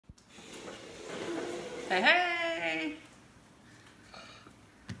Hey, hey!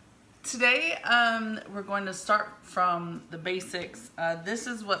 Today, we're going to start from the basics. This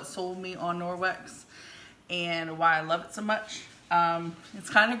is what sold me on Norwex and why I love it so much. It's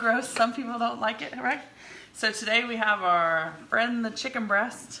kind of gross. Some people don't like it, right? So today we have our friend, the chicken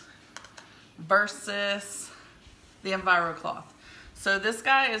breast versus the Envirocloth. So this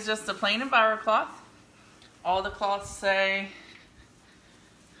guy is just a plain Envirocloth. All the cloths say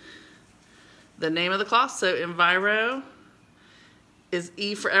the name of the cloth. So Enviro is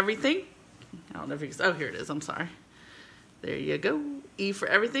E for everything. I don't know if you can, oh, here it is. I'm sorry. There you go. E for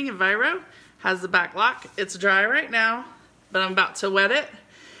everything. Enviro has the back lock. It's dry right now, but I'm about to wet it,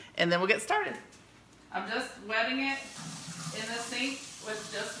 and then we'll get started. I'm just wetting it in the sink with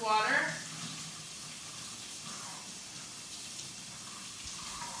just water.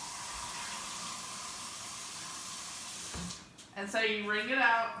 And so you wring it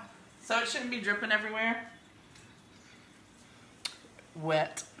out, so it shouldn't be dripping everywhere.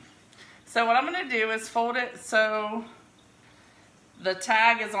 Wet. So what I'm going to do is fold it so the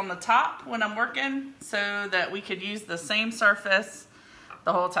tag is on the top when I'm working, so that we could use the same surface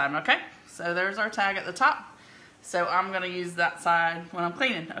the whole time, okay? So there's our tag at the top. So I'm going to use that side when I'm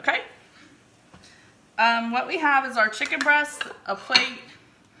cleaning, okay? What we have is our chicken breast, a plate,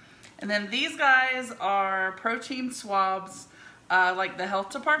 and then these guys are protein swabs like the health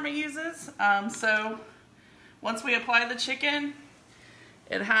department uses. So once we apply the chicken,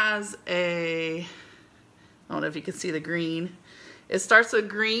 it has a, I don't know if you can see the green. It starts with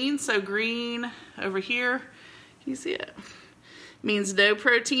green, so green over here, can you see it? Means no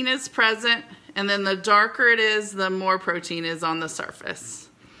protein is present, and then the darker it is, the more protein is on the surface.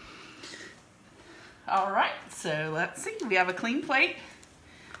 All right, so let's see. We have a clean plate.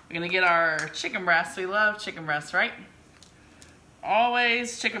 We're gonna get our chicken breast. We love chicken breast, right?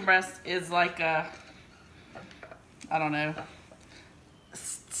 Always chicken breast is like a, I don't know,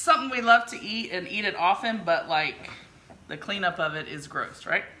 something we love to eat and eat it often, but like the cleanup of it is gross,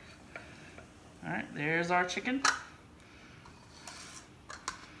 right? All right, there's our chicken.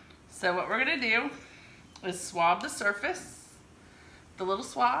 So what we're gonna do is swab the surface, the little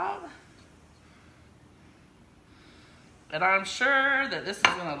swab. And I'm sure that this is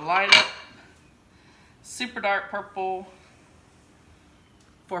gonna light up super dark purple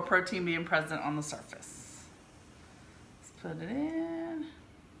for protein being present on the surface. Let's put it in.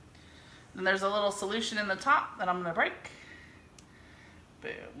 Then there's a little solution in the top that I'm gonna break.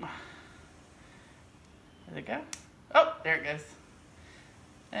 Boom. There it go. Oh, there it goes.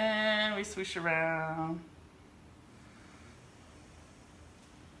 And we swoosh around.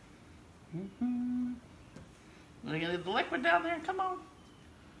 We're gonna leave the liquid down there, come on.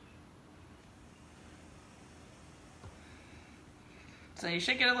 So you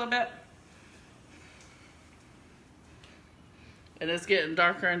shake it a little bit. And it's getting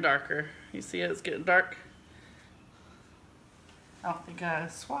darker and darker. You see it? It's getting dark. I don't think I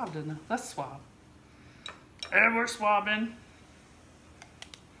swabbed enough. Let's swab. And we're swabbing.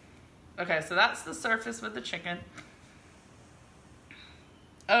 Okay, so that's the surface with the chicken.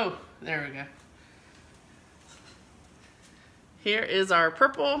 Oh, there we go. Here is our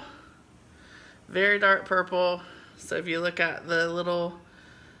purple. Very dark purple. So if you look at the little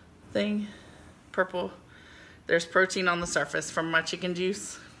thing, purple, there's protein on the surface from my chicken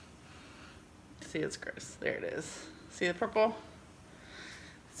juice. See, it's gross. There it is. See the purple?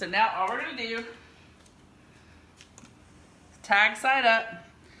 So now all we're gonna do, tag side up,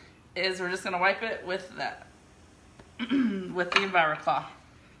 is we're just gonna wipe it with that, with the Envirocloth.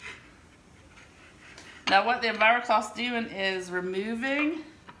 Now what the Envirocloth's doing is removing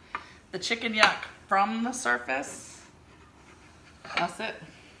the chicken yuck from the surface. That's it.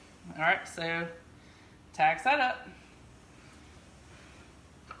 All right, so tag side up.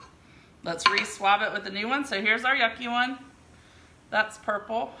 Let's re-swab it with the new one. So here's our yucky one. That's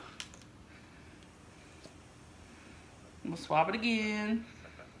purple. We'll swab it again.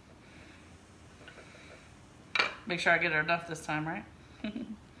 Make sure I get it enough this time, right?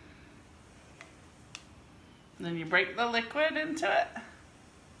 Then you break the liquid into it.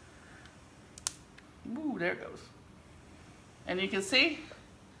 Ooh, there it goes. And you can see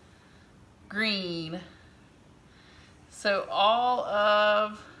green. So all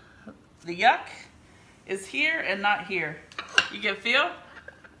of the yuck is here and not here. You can feel?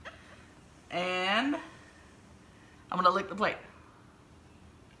 And I'm gonna lick the plate.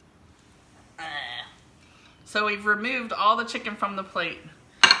 So we've removed all the chicken from the plate.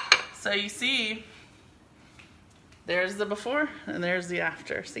 So you see, there's the before and there's the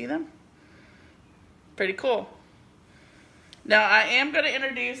after. See them? Pretty cool. Now I am going to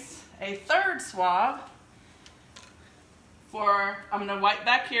introduce a third swab I'm gonna wipe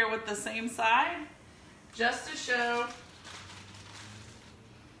back here with the same side just to show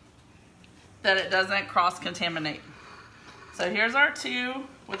that it doesn't cross-contaminate. So here's our two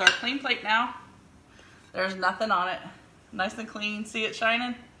with our clean plate now. There's nothing on it. Nice and clean, see it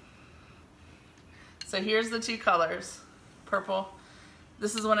shining? So here's the two colors, purple.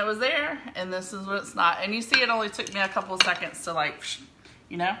 This is when it was there, and this is when it's not. And you see it only took me a couple of seconds to like,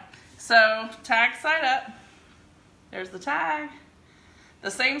 you know? So tag side up, there's the tag. The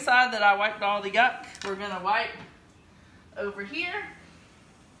same side that I wiped all the yuck, we're gonna wipe over here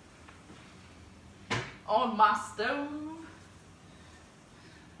on my stove.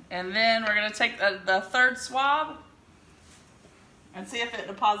 And then we're gonna take the third swab and see if it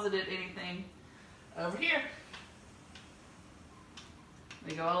deposited anything over here.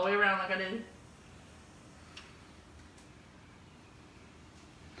 They go all the way around like I did.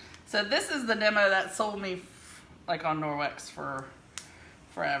 So this is the demo that sold me like on Norwex for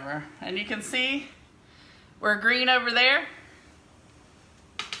forever. And you can see we're green over there.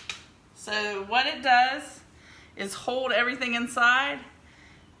 So what it does is hold everything inside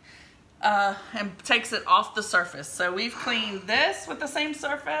and takes it off the surface. So we've cleaned this with the same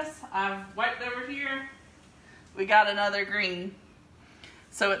surface. I've wiped over here. We got another green.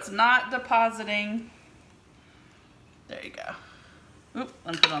 So it's not depositing. There you go. Oop,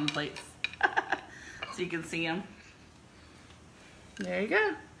 let me put it on the plates so you can see them. There you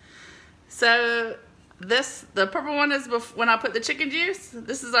go. So the purple one is when I put the chicken juice.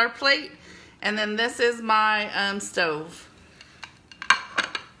 This is our plate. And then this is my stove.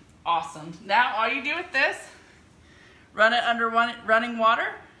 Awesome. Now all you do with this, run it under running water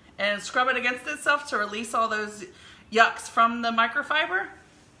and scrub it against itself to release all those yucks from the microfiber.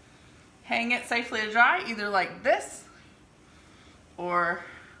 Hang it safely to dry, either like this or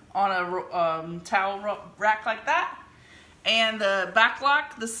on a towel rack like that. And the back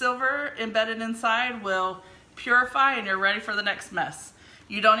lock, the silver embedded inside, will purify and you're ready for the next mess.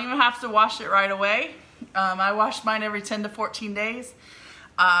 You don't even have to wash it right away. I wash mine every 10 to 14 days.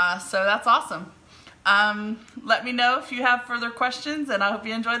 So that's awesome. Let me know if you have further questions, and I hope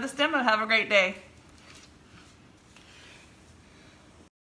you enjoyed this demo. Have a great day.